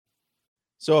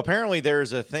So apparently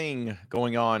there's a thing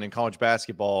going on in college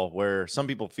basketball where some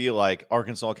people feel like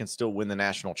Arkansas can still win the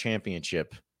national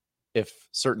championship if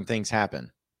certain things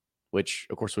happen, which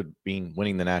of course would mean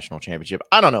winning the national championship.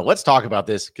 I don't know. Let's talk about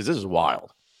this because this is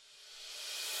wild.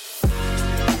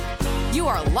 You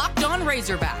are Locked On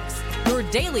Razorbacks, your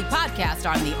daily podcast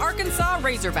on the Arkansas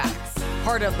Razorbacks,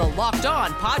 part of the Locked On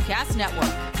Podcast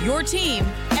Network, your team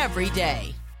every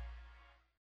day.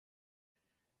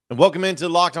 And welcome into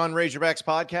Locked On Razorbacks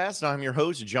podcast. I'm your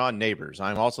host, John Neighbors.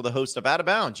 I'm also the host of Out of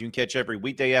Bounds. You can catch every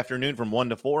weekday afternoon from 1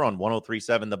 to 4 on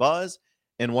 103.7 The Buzz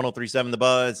and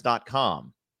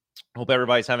 103.7thebuzz.com. Hope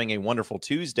everybody's having a wonderful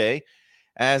Tuesday.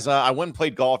 As I went and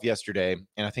played golf yesterday,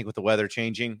 and I think with the weather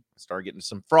changing, I started getting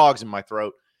some frogs in my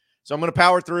throat. So I'm going to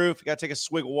power through. If you got to take a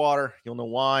swig of water, you'll know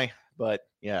why. But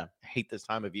yeah, I hate this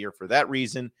time of year for that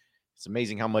reason. It's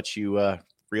amazing how much you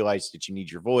realize that you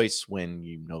need your voice when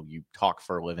you talk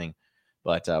for a living.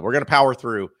 But we're going to power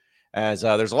through as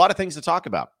there's a lot of things to talk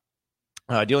about,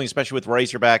 dealing especially with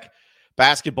Razorback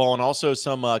basketball and also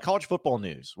some college football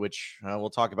news, which we'll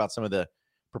talk about some of the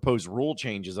proposed rule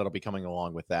changes that'll be coming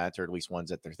along with that, or at least ones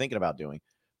that they're thinking about doing.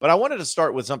 But I wanted to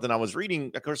start with something I was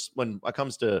reading, of course, when it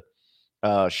comes to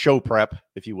show prep,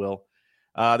 if you will.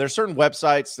 There's certain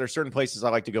websites, there's certain places I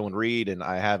like to go and read, and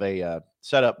I have a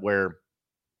setup where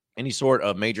any sort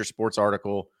of major sports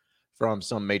article from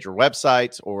some major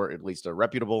websites, or at least a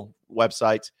reputable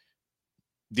website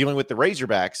dealing with the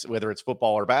Razorbacks, whether it's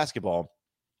football or basketball,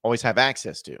 always have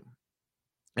access to.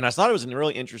 And I thought it was a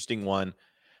really interesting one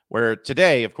where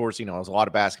today, of course, there's a lot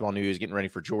of basketball news getting ready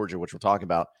for Georgia, which we'll talk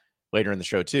about later in the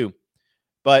show too.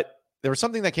 But there was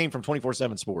something that came from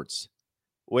 24/7 Sports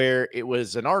where it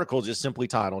was an article just simply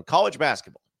titled College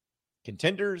Basketball,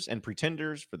 Contenders and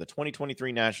Pretenders for the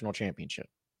 2023 National Championship.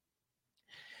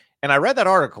 And I read that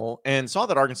article and saw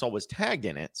that Arkansas was tagged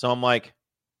in it. So I'm like,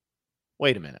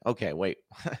 wait a minute. Okay, wait.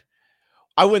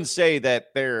 I wouldn't say that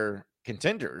they're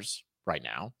contenders right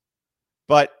now,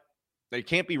 but they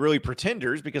can't be really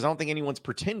pretenders because I don't think anyone's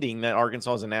pretending that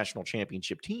Arkansas is a national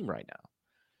championship team right now.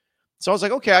 So I was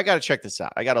like, okay, I got to check this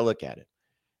out. I got to look at it.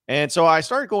 And so I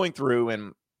started going through,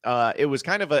 and it was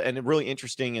kind of and really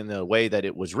interesting in the way that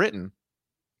it was written,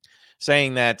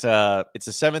 saying that it's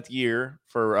the seventh year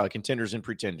for contenders and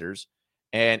pretenders,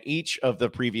 and each of the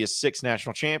previous 6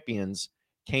 national champions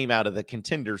came out of the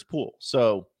contenders pool.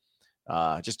 So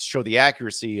just to show the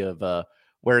accuracy of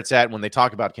where it's at when they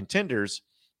talk about contenders,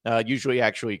 usually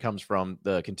actually comes from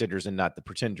the contenders and not the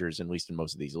pretenders, at least in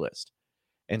most of these lists.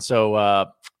 And so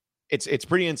it's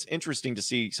pretty interesting to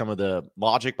see some of the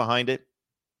logic behind it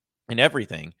and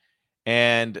everything.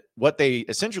 And what they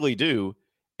essentially do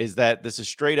is that this is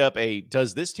straight up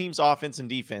does this team's offense and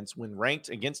defense when ranked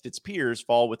against its peers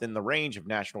fall within the range of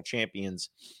national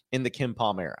champions in the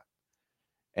KenPom era?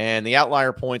 And the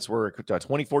outlier points were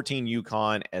 2014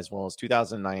 UConn as well as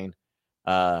 2009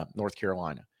 North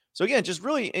Carolina. So again, just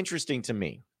really interesting to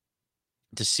me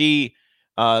to see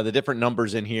the different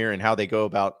numbers in here and how they go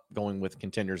about going with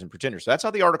contenders and pretenders. So that's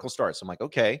how the article starts. I'm like,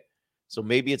 okay, so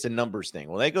maybe it's a numbers thing.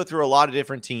 Well, they go through a lot of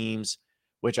different teams,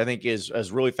 which I think is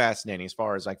really fascinating as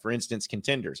far as, like, for instance,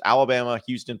 contenders: Alabama,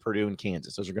 Houston, Purdue, and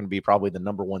Kansas. Those are going to be probably the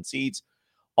number 1 seeds,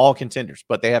 all contenders.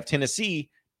 But they have Tennessee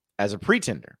as a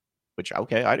pretender, which,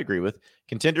 okay, I'd agree with.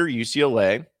 Contender,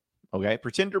 UCLA. Okay,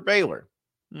 pretender, Baylor.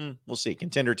 We'll see.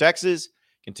 Contender, Texas.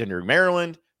 Contender,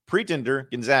 Maryland. Pretender,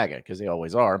 Gonzaga, because they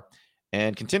always are.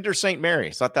 And contender, St.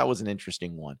 Mary's. Thought that was an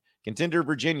interesting one. Contender,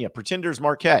 Virginia. Pretenders,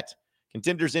 Marquette.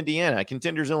 Contenders, Indiana.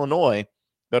 Contenders, Illinois.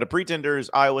 But a pretender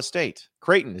is Iowa State.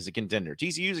 Creighton is a contender.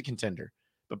 TCU is a contender.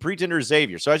 But pretender is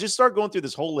Xavier. So I just started going through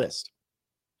this whole list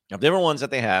of different ones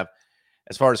that they have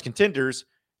as far as contenders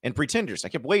and pretenders. I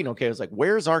kept waiting. Okay, I was like,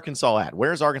 where's Arkansas at?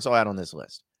 Where's Arkansas at on this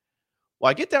list? Well,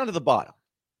 I get down to the bottom,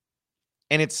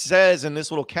 and it says in this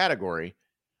little category,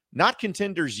 not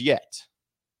contenders yet,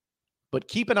 but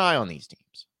keep an eye on these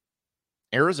teams: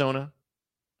 Arizona,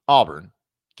 Auburn,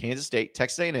 Kansas State,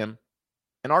 Texas A&M,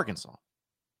 and Arkansas.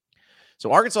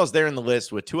 So Arkansas is there in the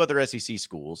list with 2 other SEC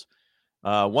schools,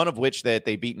 one of which that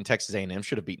they beat in Texas A&M,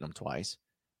 should have beaten them twice.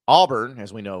 Auburn,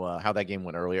 as we know how that game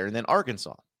went earlier, and then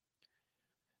Arkansas.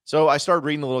 So I started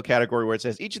reading the little category where it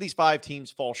says each of these 5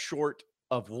 teams fall short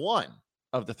of one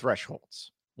of the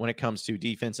thresholds when it comes to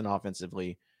defense and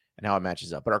offensively and how it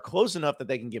matches up, but are close enough that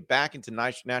they can get back into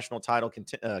national title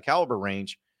caliber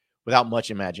range without much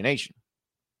imagination.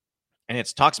 And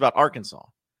it talks about Arkansas,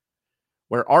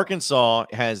 where Arkansas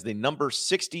has the number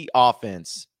 60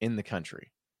 offense in the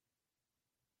country,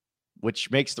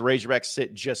 which makes the Razorbacks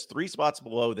sit just 3 spots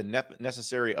below the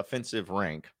necessary offensive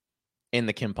rank in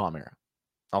the KenPom era.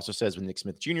 Also says with Nick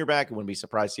Smith Jr. back, it wouldn't be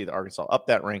surprised to see that Arkansas up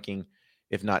that ranking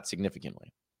if not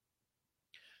significantly.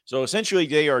 So essentially,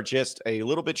 they are just a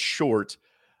little bit short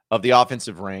of the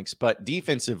offensive ranks, but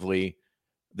defensively,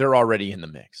 they're already in the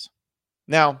mix.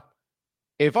 Now,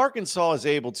 if Arkansas is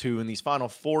able to, in these final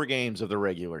 4 games of the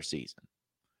regular season,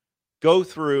 go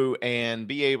through and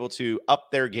be able to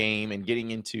up their game and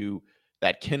getting into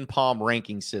that KenPom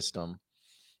ranking system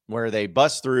where they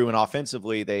bust through and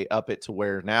offensively they up it to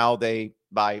where now they,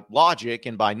 by logic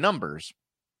and by numbers,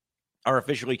 are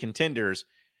officially contenders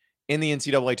in the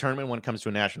NCAA tournament when it comes to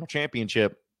a national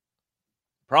championship,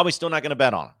 probably still not going to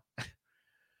bet on them.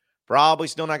 Probably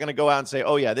still not going to go out and say,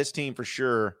 oh, yeah, this team for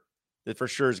sure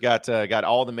has got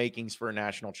all the makings for a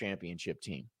national championship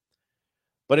team.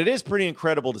 But it is pretty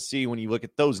incredible to see when you look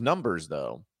at those numbers,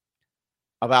 though,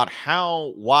 about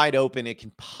how wide open it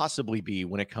can possibly be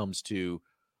when it comes to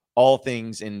all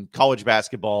things in college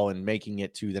basketball and making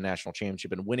it to the national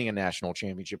championship and winning a national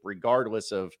championship,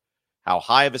 regardless of how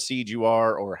high of a seed you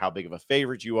are or how big of a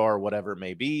favorite you are, whatever it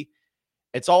may be.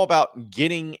 It's all about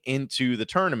getting into the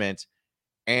tournament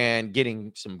and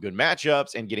getting some good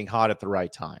matchups and getting hot at the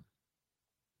right time.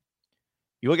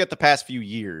 You look at the past few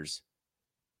years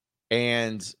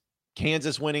and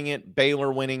Kansas winning it,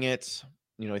 Baylor winning it.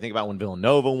 You think about when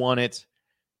Villanova won it,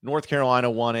 North Carolina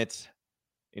won it.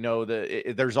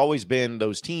 There's always been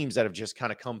those teams that have just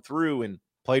kind of come through and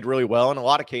played really well. In a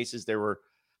lot of cases, there were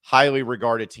highly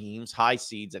regarded teams, high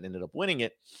seeds that ended up winning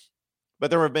it. But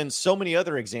there have been so many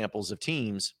other examples of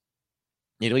teams,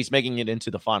 at least making it into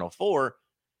the Final Four,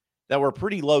 that were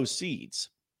pretty low seeds.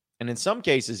 And in some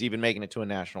cases, even making it to a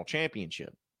national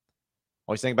championship.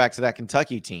 Always think back to that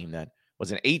Kentucky team that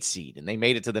was an 8 seed, and they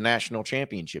made it to the national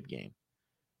championship game.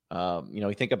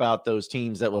 You think about those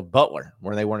teams that love Butler,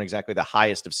 where they weren't exactly the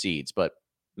highest of seeds, but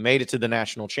made it to the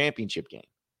national championship game.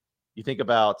 You think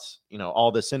about,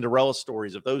 all the Cinderella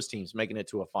stories of those teams making it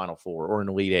to a Final Four or an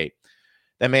Elite 8.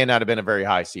 That may not have been a very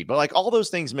high seed, but like all those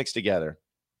things mixed together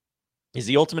is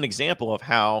the ultimate example of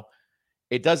how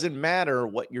it doesn't matter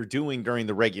what you're doing during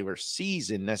the regular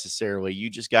season necessarily. You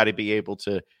just got to be able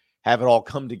to have it all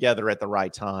come together at the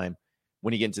right time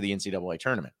when you get into the NCAA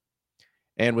tournament.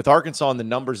 And with Arkansas and the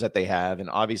numbers that they have, and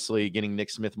obviously getting Nick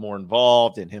Smith more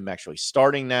involved and him actually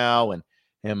starting now and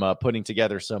him putting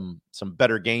together some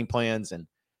better game plans and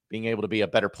being able to be a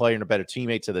better player and a better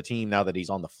teammate to the team now that he's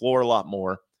on the floor a lot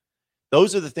more.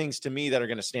 Those are the things to me that are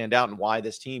going to stand out and why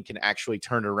this team can actually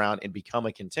turn it around and become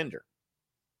a contender.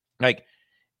 Like,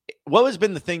 what has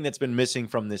been the thing that's been missing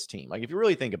from this team? Like, if you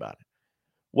really think about it,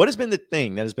 what has been the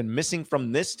thing that has been missing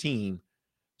from this team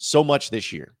so much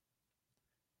this year?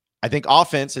 I think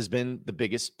offense has been the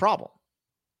biggest problem.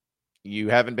 You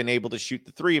haven't been able to shoot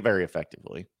the 3 very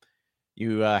effectively.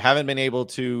 You haven't been able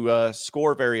to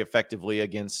score very effectively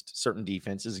against certain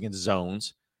defenses, against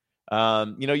zones.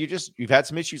 You've had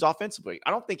some issues offensively.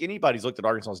 I don't think anybody's looked at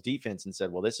Arkansas's defense and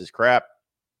said, well, this is crap.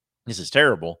 This is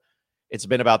terrible. It's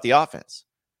been about the offense.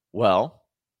 Well,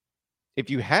 if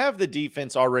you have the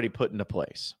defense already put into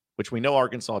place, which we know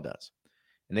Arkansas does,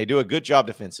 and they do a good job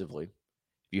defensively,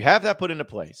 if you have that put into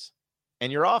place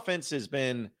and your offense has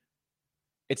been,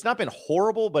 it's not been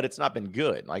horrible, but it's not been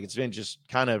good. Like, it's been just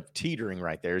kind of teetering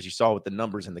right there, as you saw with the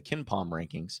numbers in the KenPom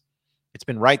rankings. It's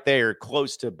been right there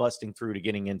close to busting through to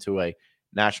getting into a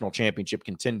national championship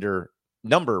contender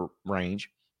number range.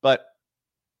 But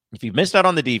if you've missed out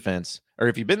on the defense, or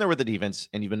if you've been there with the defense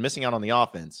and you've been missing out on the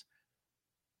offense,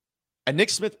 a Nick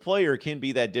Smith player can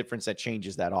be that difference that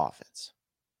changes that offense.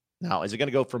 Now, is it going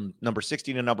to go from number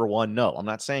 60 to number 1? No, I'm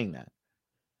not saying that.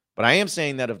 But I am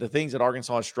saying that of the things that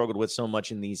Arkansas has struggled with so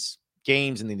much in these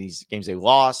games and in these games they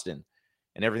lost and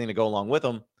everything to go along with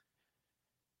them,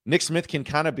 Nick Smith can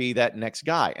kind of be that next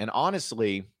guy. And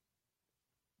honestly,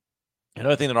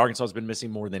 another thing that Arkansas has been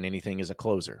missing more than anything is a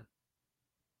closer.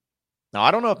 Now,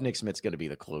 I don't know if Nick Smith's going to be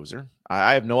the closer.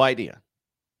 I have no idea.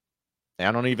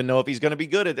 I don't even know if he's going to be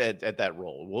good at that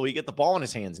role. Will he get the ball in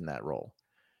his hands in that role?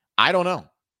 I don't know.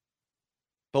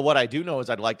 But what I do know is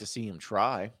I'd like to see him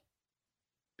try,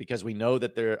 because we know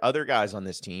that there are other guys on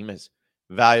this team, as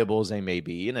valuable as they may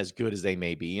be and as good as they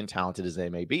may be and talented as they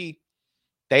may be,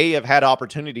 they have had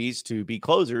opportunities to be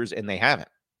closers, and they haven't.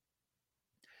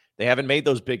 They haven't made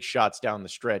those big shots down the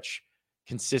stretch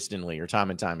consistently or time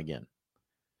and time again.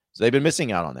 So they've been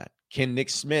missing out on that. Can Nick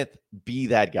Smith be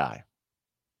that guy?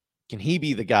 Can he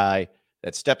be the guy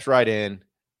that steps right in,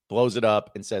 blows it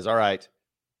up, and says, all right,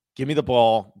 give me the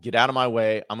ball, get out of my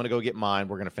way, I'm going to go get mine,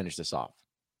 we're going to finish this off?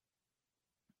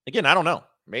 Again, I don't know.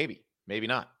 Maybe, maybe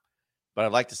not. But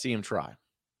I'd like to see him try.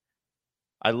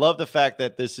 I love the fact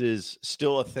that this is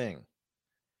still a thing.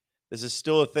 This is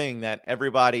still a thing that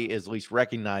everybody is at least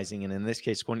recognizing, and in this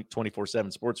case,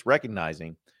 24/7 Sports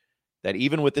recognizing that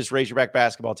even with this Razorback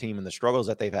basketball team and the struggles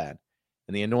that they've had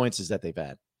and the annoyances that they've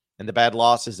had and the bad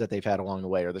losses that they've had along the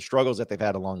way or the struggles that they've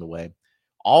had along the way,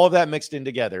 all of that mixed in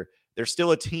together, they're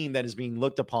still a team that is being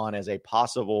looked upon as a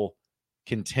possible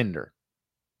contender.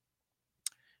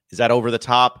 Is that over the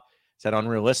top? Is that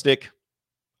unrealistic?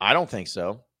 I don't think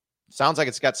so. Sounds like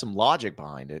it's got some logic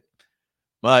behind it.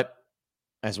 But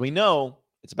as we know,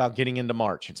 it's about getting into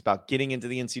March. It's about getting into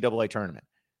the NCAA tournament.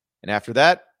 And after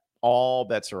that, all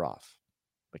bets are off.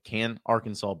 But can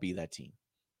Arkansas be that team?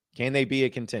 Can they be a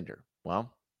contender?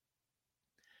 Well,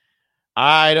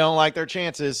 I don't like their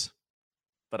chances,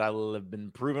 but I have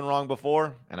been proven wrong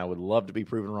before, and I would love to be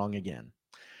proven wrong again.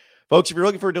 Folks, if you're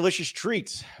looking for a delicious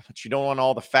treat, but you don't want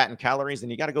all the fat and calories, then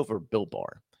you got to go for a Built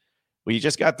Bar. We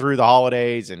just got through the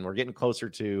holidays, and we're getting closer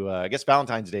to, I guess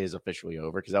Valentine's Day is officially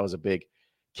over because that was a big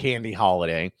candy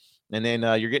holiday. And then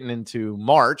you're getting into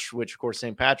March, which, of course,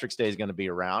 St. Patrick's Day is going to be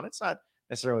around. It's not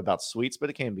necessarily about sweets, but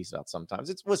it can be about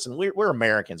sometimes. Listen, we're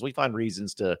Americans. We find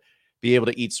reasons to be able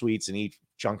to eat sweets and eat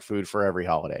junk food for every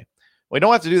holiday. We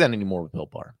don't have to do that anymore with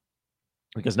Built Bar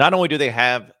because not only do they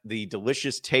have the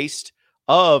delicious taste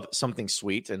of something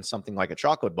sweet and something like a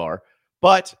chocolate bar,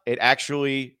 but it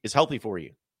actually is healthy for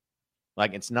you.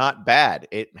 Like, it's not bad.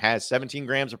 It has 17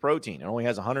 grams of protein. It only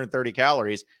has 130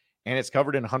 calories, and it's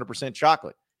covered in 100%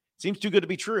 chocolate. Seems too good to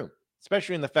be true,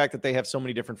 especially in the fact that they have so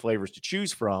many different flavors to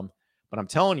choose from. But I'm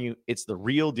telling you, it's the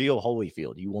real deal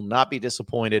Holyfield. You will not be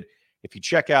disappointed if you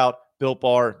check out Built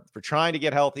Bar. If you're trying to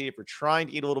get healthy, if you're trying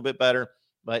to eat a little bit better,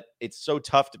 but it's so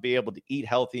tough to be able to eat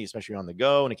healthy, especially on the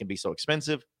go, and it can be so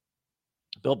expensive.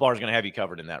 Built Bar is going to have you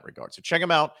covered in that regard. So check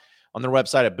them out on their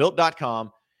website at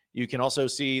built.com. You can also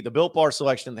see the Built Bar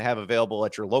selection they have available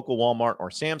at your local Walmart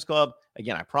or Sam's Club.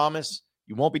 Again, I promise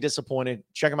you won't be disappointed.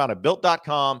 Check them out at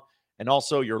built.com and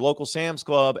also your local Sam's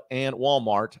Club and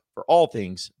Walmart for all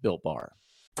things Built Bar.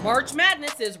 March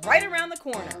Madness is right around the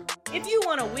corner. If you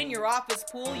want to win your office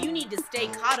pool, you need to stay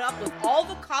caught up with all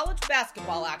the college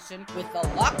basketball action with the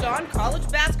Locked On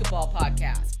College Basketball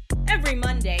Podcast. Every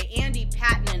Monday, Andy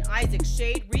Patton and Isaac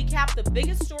Shade recap the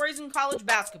biggest stories in college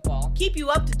basketball, keep you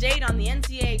up to date on the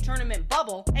NCAA tournament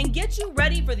bubble, and get you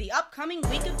ready for the upcoming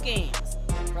week of games.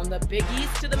 From the Big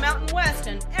East to the Mountain West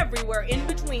and everywhere in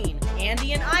between,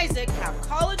 Andy and Isaac have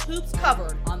college hoops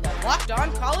covered on the Locked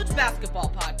On College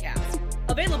Basketball Podcast.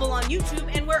 Available on YouTube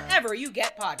and wherever you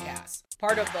get podcasts.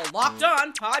 Part of the Locked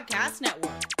On Podcast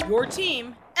Network. Your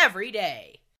team every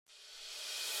day.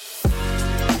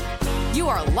 You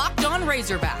are Locked On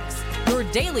Razorbacks, your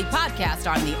daily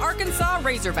podcast on the Arkansas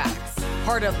Razorbacks.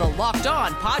 Part of the Locked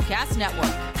On Podcast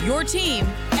Network. Your team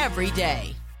every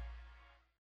day.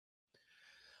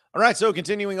 All right, so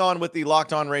continuing on with the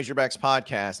Locked On Razorbacks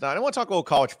podcast. Now, I want to talk a little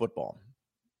college football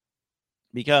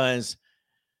because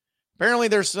apparently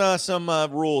there's some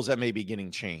rules that may be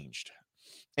getting changed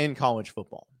in college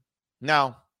football.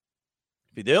 Now,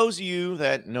 for those of you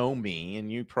that know me,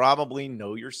 and you probably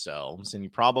know yourselves, and you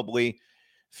probably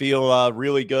feel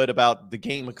really good about the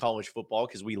game of college football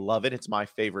because we love it. It's my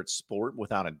favorite sport,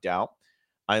 without a doubt.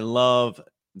 I love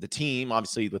the team,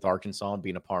 obviously, with Arkansas and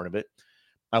being a part of it.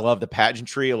 I love the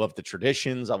pageantry. I love the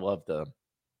traditions. I love the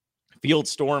field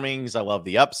stormings. I love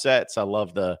the upsets. I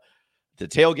love the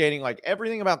tailgating. Like,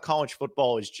 everything about college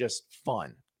football is just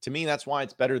fun. To me, that's why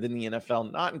it's better than the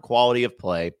NFL, not in quality of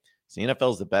play. The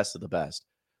NFL is the best of the best.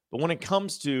 But when it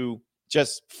comes to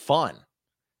just fun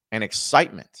and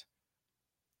excitement,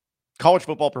 college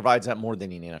football provides that more than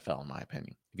the NFL, in my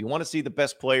opinion. If you want to see the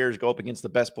best players go up against the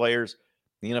best players,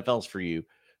 the NFL is for you.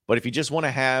 But if you just want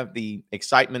to have the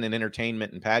excitement and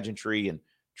entertainment and pageantry and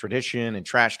tradition and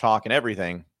trash talk and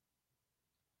everything,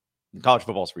 college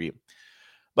football is for you.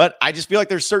 But I just feel like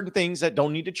there's certain things that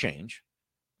don't need to change.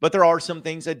 But there are some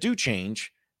things that do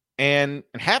change and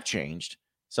have changed.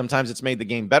 Sometimes it's made the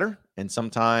game better, and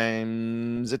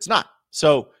sometimes it's not.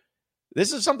 So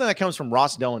this is something that comes from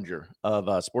Ross Dellinger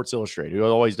of Sports Illustrated, who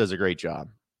always does a great job.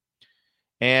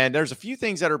 And there's a few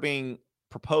things that are being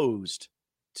proposed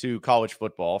to college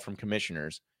football from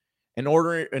commissioners in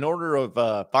order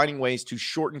of finding ways to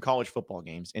shorten college football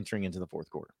games entering into the fourth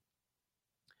quarter.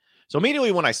 So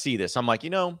immediately when I see this, I'm like,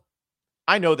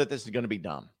 I know that this is going to be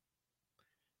dumb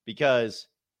because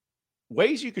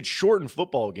ways you could shorten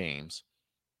football games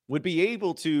would be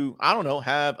able to,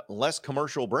 have less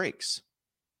commercial breaks.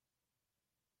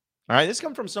 All right, this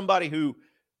comes from somebody who,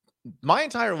 my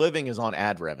entire living is on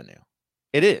ad revenue.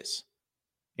 It is.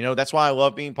 That's why I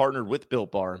love being partnered with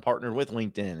Built Bar and partnered with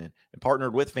LinkedIn and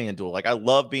partnered with FanDuel. Like, I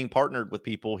love being partnered with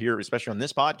people here, especially on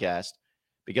this podcast,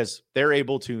 because they're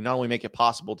able to not only make it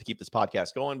possible to keep this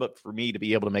podcast going, but for me to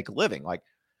be able to make a living. Like,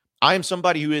 I am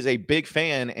somebody who is a big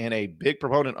fan and a big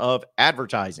proponent of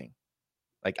advertising.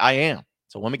 Like I am.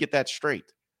 So let me get that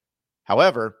straight.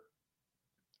 However,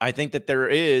 I think that there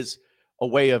is a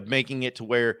way of making it to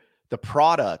where the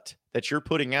product that you're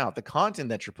putting out, the content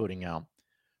that you're putting out,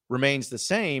 remains the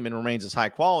same and remains as high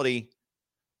quality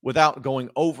without going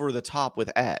over the top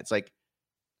with ads. Like,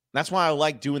 that's why I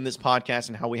like doing this podcast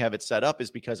and how we have it set up, is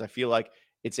because I feel like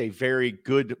it's a very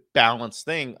good balanced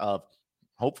thing of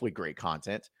hopefully great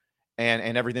content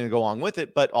and everything to go along with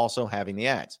it, but also having the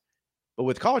ads. But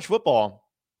with college football,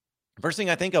 first thing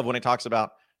I think of when it talks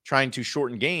about trying to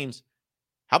shorten games,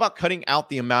 how about cutting out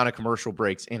the amount of commercial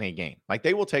breaks in a game? Like,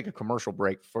 they will take a commercial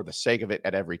break for the sake of it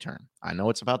at every turn. I know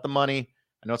it's about the money.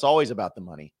 I know it's always about the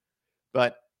money.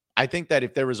 But I think that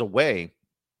if there was a way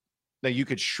that you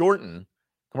could shorten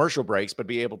commercial breaks, but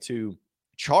be able to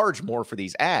charge more for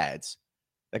these ads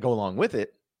that go along with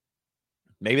it,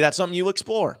 maybe that's something you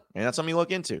explore. And that's something you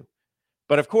look into.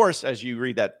 But of course, as you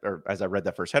read that, or as I read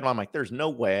that first headline, I'm like, there's no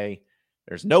way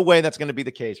that's going to be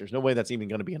the case. There's no way that's even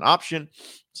going to be an option.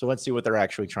 So let's see what they're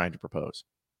actually trying to propose.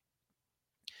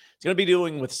 It's going to be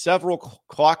dealing with several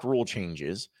clock rule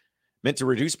changes meant to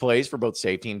reduce plays for both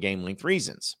safety and game length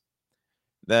reasons.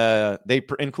 They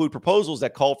include proposals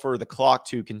that call for the clock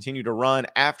to continue to run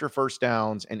after first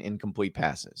downs and incomplete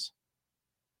passes.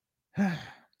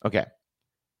 Okay.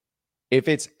 If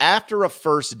it's after a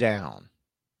first down,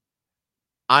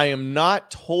 I am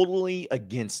not totally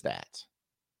against that.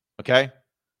 Okay?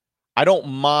 I don't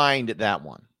mind that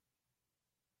one.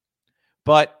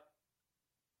 But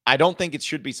I don't think it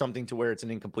should be something to where it's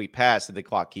an incomplete pass that the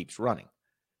clock keeps running.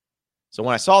 So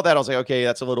when I saw that, I was like, okay,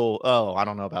 that's a little, I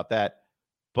don't know about that.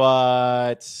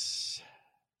 But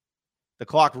the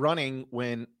clock running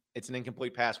when it's an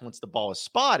incomplete pass once the ball is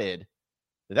spotted,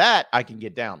 that I can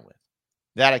get down with.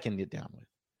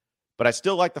 But I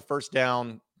still like the first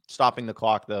down stopping the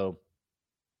clock, though,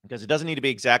 because it doesn't need to be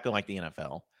exactly like the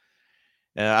NFL.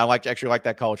 And I actually like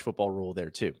that college football rule there,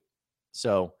 too.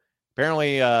 So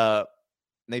apparently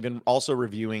they've been also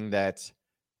reviewing that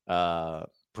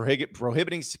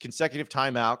prohibiting consecutive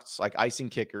timeouts, like icing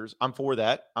kickers. I'm for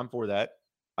that.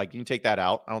 Like, you can take that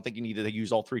out. I don't think you need to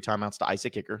use all 3 timeouts to ice a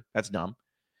kicker. That's dumb.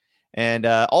 And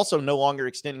also no longer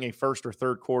extending a first or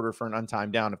third quarter for an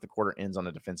untimed down if the quarter ends on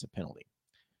a defensive penalty,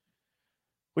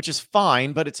 which is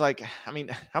fine. But it's like, I mean,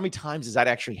 how many times does that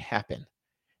actually happen?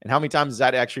 And how many times is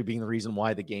that actually being the reason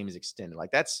why the game is extended?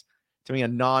 Like, that's, to me,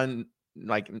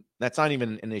 that's not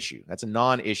even an issue. That's a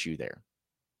non-issue there.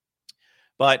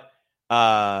 But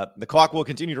the clock will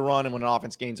continue to run and when an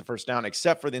offense gains a first down,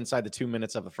 except for inside the 2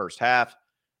 minutes of the first half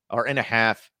or in a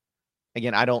half.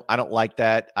 Again, I don't like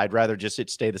that. I'd rather just it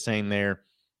stay the same there.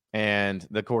 And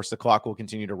of course, the clock will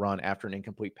continue to run after an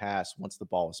incomplete pass once the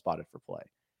ball is spotted for play.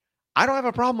 I don't have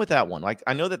a problem with that one. Like,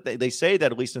 I know that they say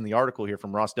that, at least in the article here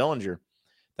from Ross Dellinger,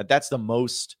 that's the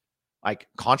most like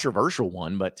controversial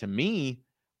one. But to me,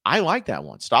 I like that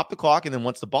one. Stop the clock, and then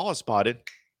once the ball is spotted,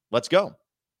 let's go.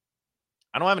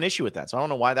 I don't have an issue with that. So I don't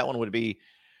know why that one would be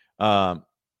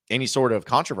any sort of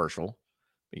controversial,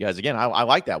 because again, I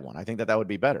like that one. I think that would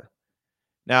be better.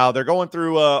 Now they're going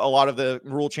through a lot of the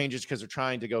rule changes because they're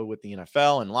trying to go with the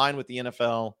NFL, in line with the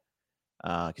NFL,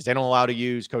 because they don't allow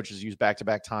coaches use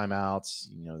back-to-back timeouts.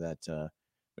 We know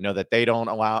that they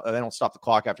don't stop the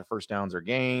clock after first downs are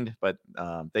gained, but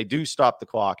they do stop the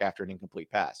clock after an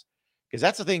incomplete pass. Because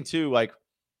that's the thing too, like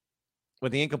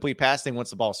with the incomplete pass thing,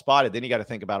 once the ball's spotted, then you got to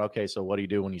think about, okay, so what do you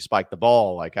do when you spike the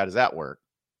ball? Like, how does that work?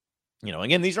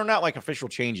 Again, these are not like official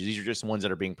changes. These are just ones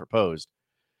that are being proposed.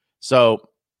 So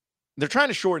they're trying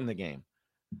to shorten the game.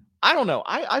 I don't know.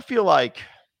 I feel like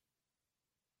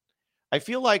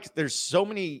there's so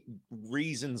many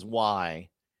reasons why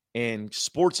in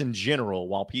sports in general,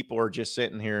 while people are just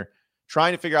sitting here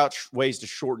trying to figure out ways to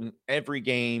shorten every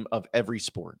game of every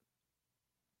sport.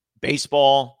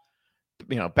 Baseball,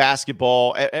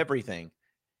 basketball, everything.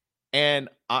 And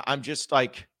I'm just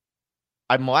like,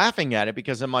 I'm laughing at it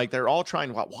because I'm like, they're all trying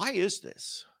to, why is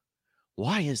this?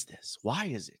 Why is this? Why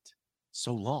is it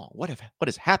so long? What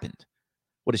has happened?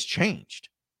 What has changed?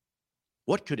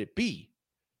 What could it be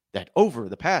that over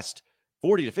the past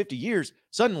 40 to 50 years,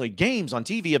 suddenly games on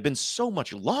TV have been so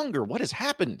much longer? What has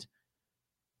happened?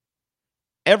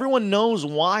 Everyone knows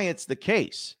why it's the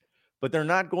case, but they're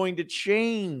not going to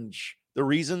change the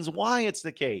reasons why it's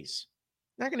the case.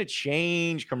 They're not going to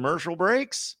change commercial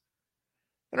breaks.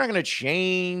 They're not going to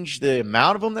change the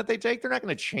amount of them that they take. They're not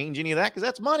going to change any of that because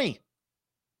that's money.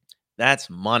 That's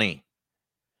money.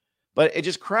 But it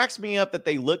just cracks me up that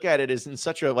they look at it as in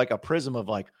such a prism of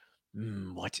like,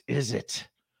 what is it?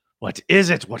 What is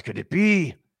it? What could it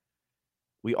be?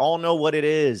 We all know what it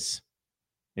is.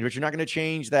 But you're not going to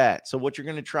change that. So what you're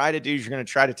going to try to do is you're going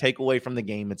to try to take away from the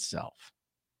game itself.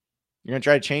 You're going to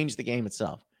try to change the game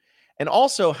itself. And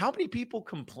also, how many people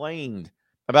complained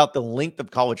about the length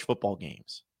of college football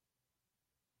games?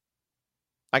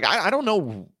 Like, I don't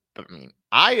know. I mean,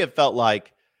 I have felt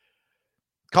like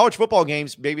college football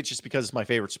games, maybe it's just because it's my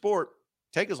favorite sport,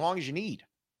 take as long as you need.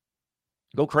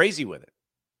 Go crazy with it.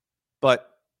 But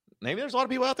maybe there's a lot of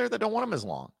people out there that don't want them as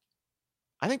long.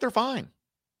 I think they're fine.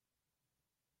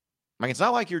 Like, it's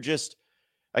not like you're just,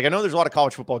 like, I know there's a lot of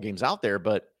college football games out there,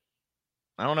 but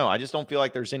I don't know. I just don't feel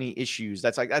like there's any issues.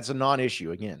 That's a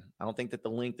non-issue. Again, I don't think that the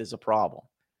length is a problem.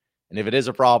 And if it is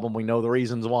a problem, we know the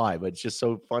reasons why. But it's just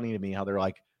so funny to me how they're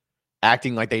like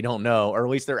acting like they don't know, or at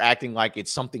least they're acting like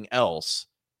it's something else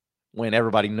when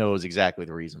everybody knows exactly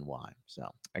the reason why. So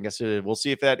I guess we'll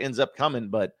see if that ends up coming.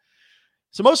 But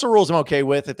so most of the rules I'm okay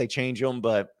with if they change them.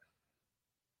 But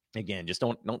again, just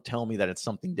don't tell me that it's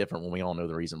something different when we all know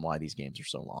the reason why these games are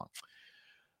so long.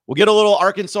 We'll get a little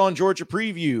Arkansas and Georgia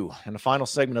preview in the final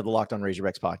segment of the Locked On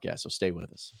Razorbacks podcast, so stay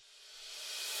with us.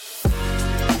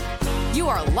 You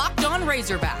are Locked On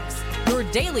Razorbacks, your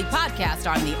daily podcast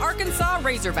on the Arkansas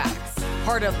Razorbacks,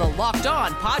 part of the Locked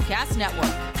On Podcast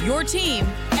Network, your team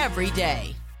every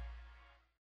day.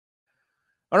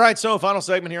 All right, so final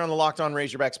segment here on the Locked On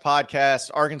Razorbacks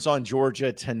podcast. Arkansas and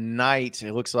Georgia tonight.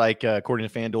 It looks like, according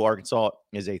to FanDuel, Arkansas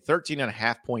is a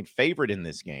 13.5-point favorite in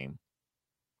this game,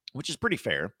 which is pretty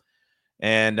fair.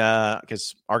 And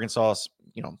because Arkansas is,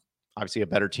 obviously a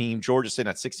better team. Georgia's sitting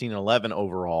at 16-11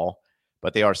 overall,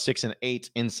 but they are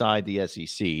 6-8 inside the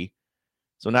SEC.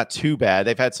 So not too bad.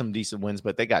 They've had some decent wins,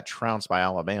 but they got trounced by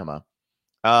Alabama.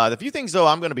 The few things, though,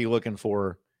 I'm going to be looking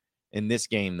for in this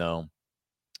game, though,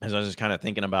 as I was just kind of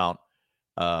thinking about,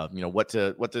 what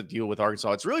to deal with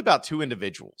Arkansas. It's really about two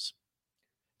individuals.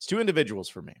 It's two individuals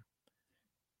for me.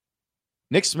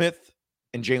 Nick Smith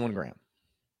and Jalen Graham.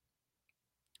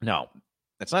 No,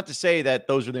 that's not to say that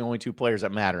those are the only two players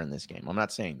that matter in this game. I'm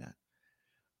not saying that.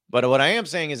 But what I am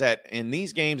saying is that in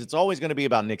these games, it's always going to be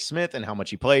about Nick Smith and how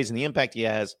much he plays and the impact he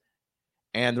has.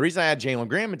 And the reason I add Jalen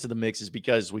Graham into the mix is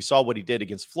because we saw what he did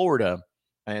against Florida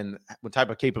and what type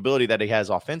of capability that he has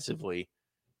offensively.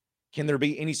 Can there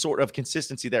be any sort of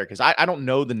consistency there? Because I don't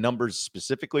know the numbers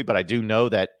specifically, but I do know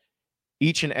that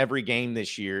each and every game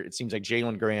this year, it seems like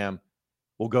Jalen Graham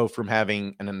will go from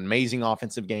having an amazing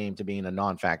offensive game to being a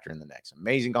non-factor in the next.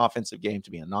 Amazing offensive game to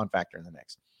being a non-factor in the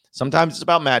next. Sometimes it's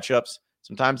about matchups.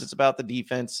 Sometimes it's about the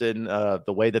defense and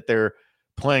the way that they're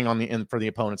playing on the end for the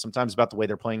opponent. Sometimes it's about the way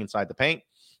they're playing inside the paint.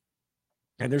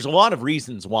 And there's a lot of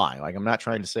reasons why. Like, I'm not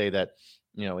trying to say that,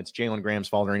 it's Jalen Graham's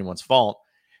fault or anyone's fault,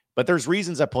 but there's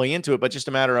reasons that play into it. But just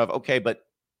a matter of, okay, but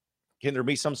can there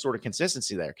be some sort of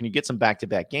consistency there? Can you get some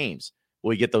back-to-back games?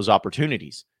 Will you get those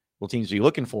opportunities? Will teams be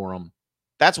looking for them?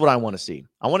 That's what I want to see.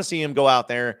 I want to see him go out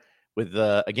there with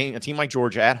a team like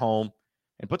Georgia at home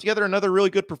and put together another really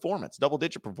good performance,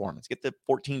 double-digit performance, get the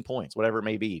 14 points, whatever it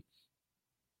may be.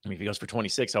 I mean, if he goes for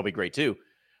 26, that'll be great too.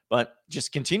 But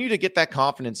just continue to get that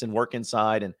confidence and work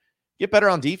inside and get better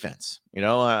on defense.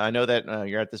 I know that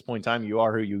you're at this point in time, you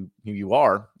are who you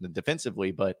are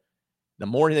defensively, but the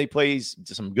more he plays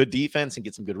some good defense and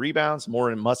get some good rebounds, the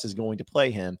more Muss is going to play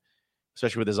him,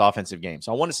 especially with his offensive game.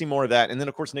 So I want to see more of that. And then,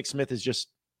 of course, Nick Smith is just,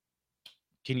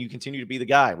 can you continue to be the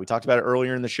guy? We talked about it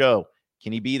earlier in the show.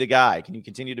 Can he be the guy? Can you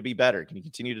continue to be better? Can you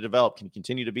continue to develop? Can you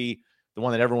continue to be the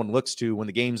one that everyone looks to when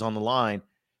the game's on the line?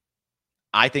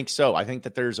 I think so. I think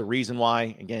that there's a reason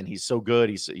why, again, he's so good.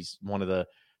 He's one of the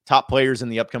top players in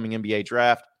the upcoming NBA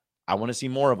draft. I want to see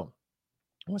more of him.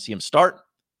 I want to see him start.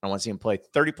 I want to see him play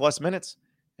 30-plus minutes.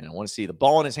 And I want to see the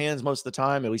ball in his hands most of the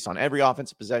time, at least on every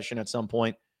offensive possession at some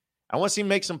point. I want to see him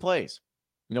make some plays.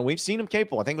 We've seen him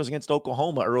capable. I think it was against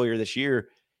Oklahoma earlier this year.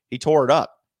 He tore it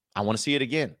up. I want to see it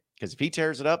again, because if he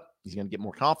tears it up, he's going to get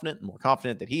more confident. The more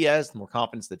confident that he has, the more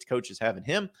confidence that the coaches have in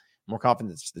him, the more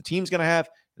confidence the team's going to have,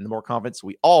 and the more confidence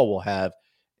we all will have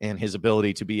in his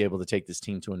ability to be able to take this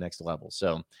team to a next level.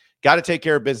 So got to take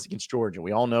care of business against Georgia.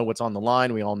 We all know what's on the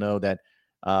line. We all know that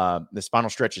this final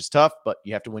stretch is tough, but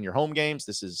you have to win your home games.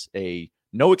 This is a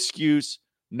no excuse,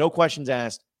 no questions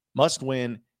asked, must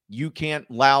win. You can't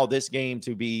allow this game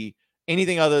to be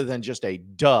anything other than just a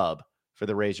dub for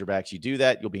the Razorbacks. You do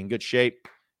that, you'll be in good shape.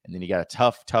 And then you got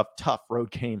a tough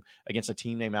road game against a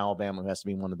team named Alabama, who has to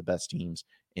be one of the best teams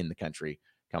in the country,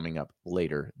 coming up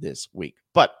later this week.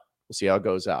 But we'll see how it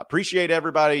goes out. Appreciate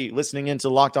everybody listening into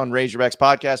the Locked On Razorbacks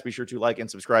podcast. Be sure to like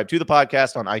and subscribe to the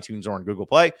podcast on iTunes or on Google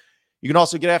Play. You can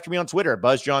also get after me on Twitter,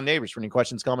 BuzzJohnNeighbors, for any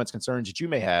questions, comments, concerns that you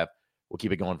may have. We'll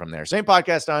keep it going from there. Same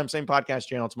podcast time, same podcast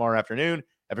channel tomorrow afternoon.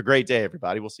 Have a great day,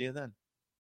 everybody. We'll see you then.